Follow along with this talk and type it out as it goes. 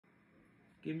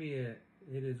Give me a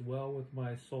 "It Is Well With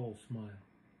My Soul" smile.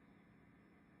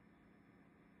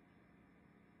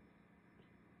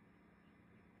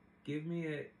 Give me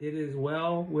a "It Is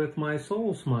Well With My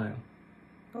Soul" smile.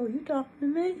 Oh, you talking to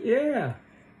me? Yeah.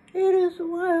 It is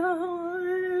well,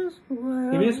 it is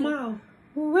well. Give me a smile.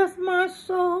 With my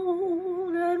soul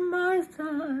and my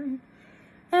side,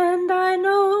 and I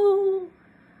know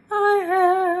I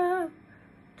have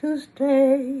to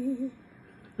stay.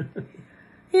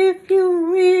 If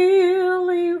you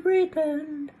really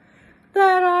pretend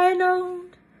that I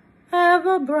don't have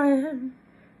a brand,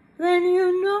 then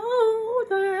you know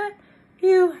that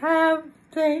you have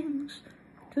things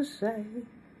to say.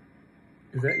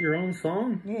 Is that your own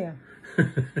song? Yeah.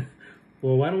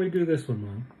 Well, why don't we do this one,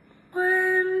 Mom?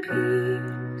 When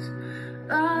peace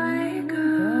like a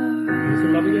Use the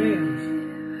love of your hands.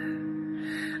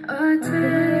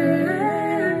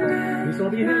 Use all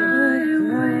of your hands.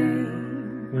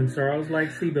 When sorrows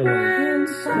like sea billows. When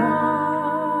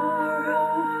sorrows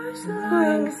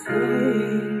like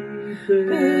sea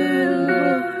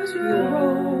billows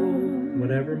roll.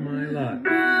 Whatever my lot.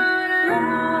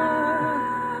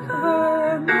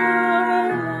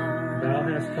 Thou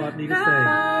hast taught me to say.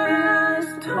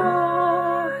 Hast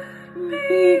taught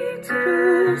me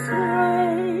to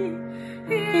say,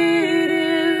 it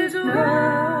is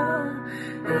well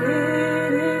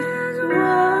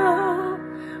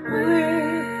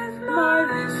with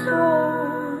my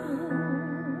soul.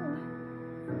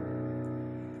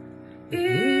 It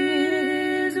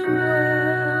is well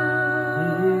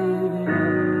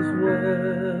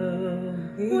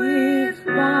with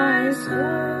my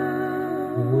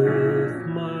soul. With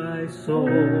my soul.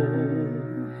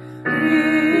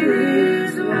 It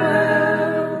is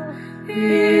well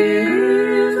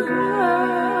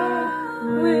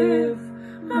with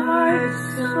my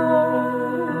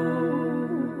soul.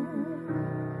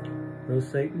 Though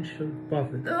Satan should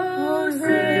buffet. Though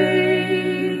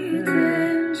Satan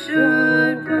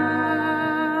should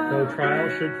buffet. Though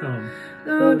trials should come.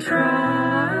 Though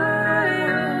trials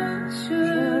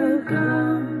should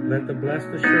come. Let the blessed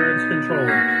assurance control.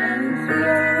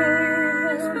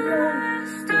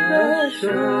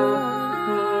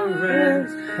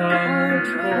 Assurance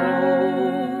control.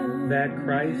 That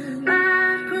Christ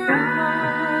has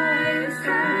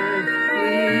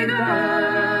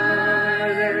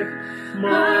divided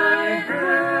my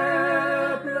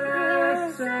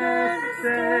helpless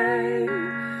estate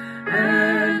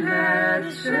and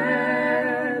has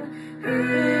shed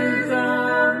his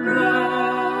own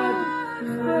blood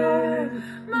for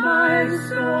my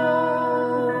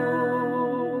soul.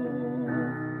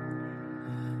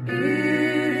 It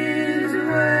is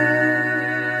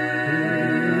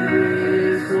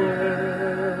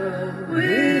well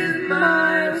with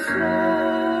my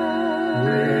soul.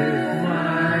 With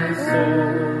my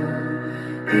soul.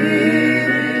 It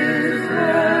is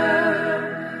well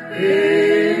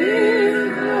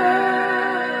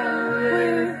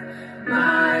with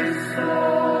my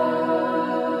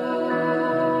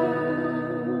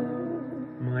soul.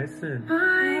 My sin.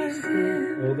 My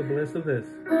sin. Oh, the bliss of this.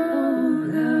 Oh,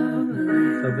 the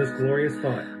bliss Of this glorious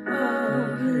thought.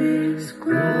 of this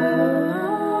glorious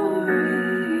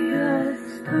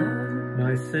thought.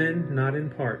 My sin, not in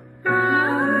part,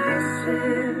 My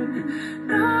sin,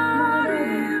 not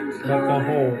in but the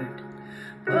whole,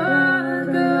 but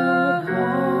the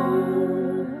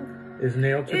whole is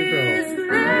nailed to the is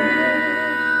cross.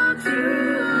 nailed to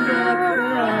the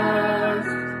cross,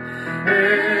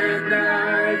 And I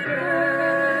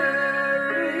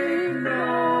bury no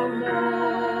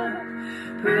more.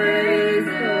 Praise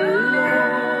the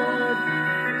Lord.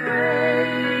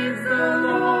 Praise the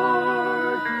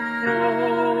Lord.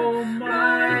 Oh,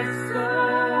 my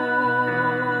soul.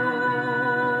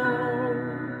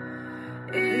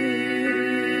 it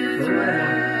is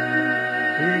well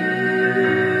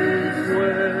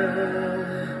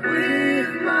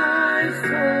with my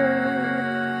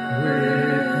soul.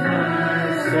 with my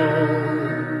soul.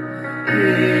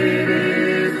 It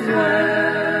is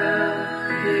well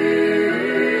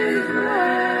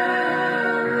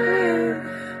with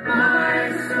my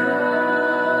soul.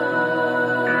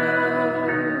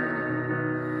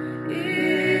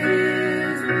 It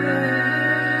is well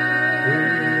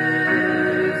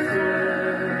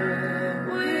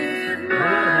with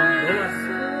my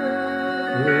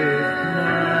soul. With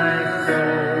my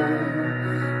soul.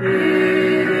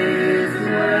 It is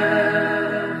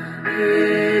well.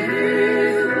 It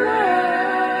is well.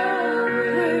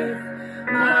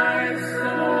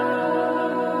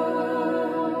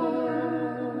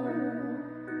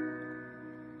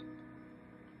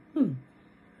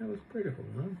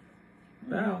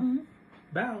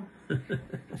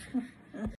 know.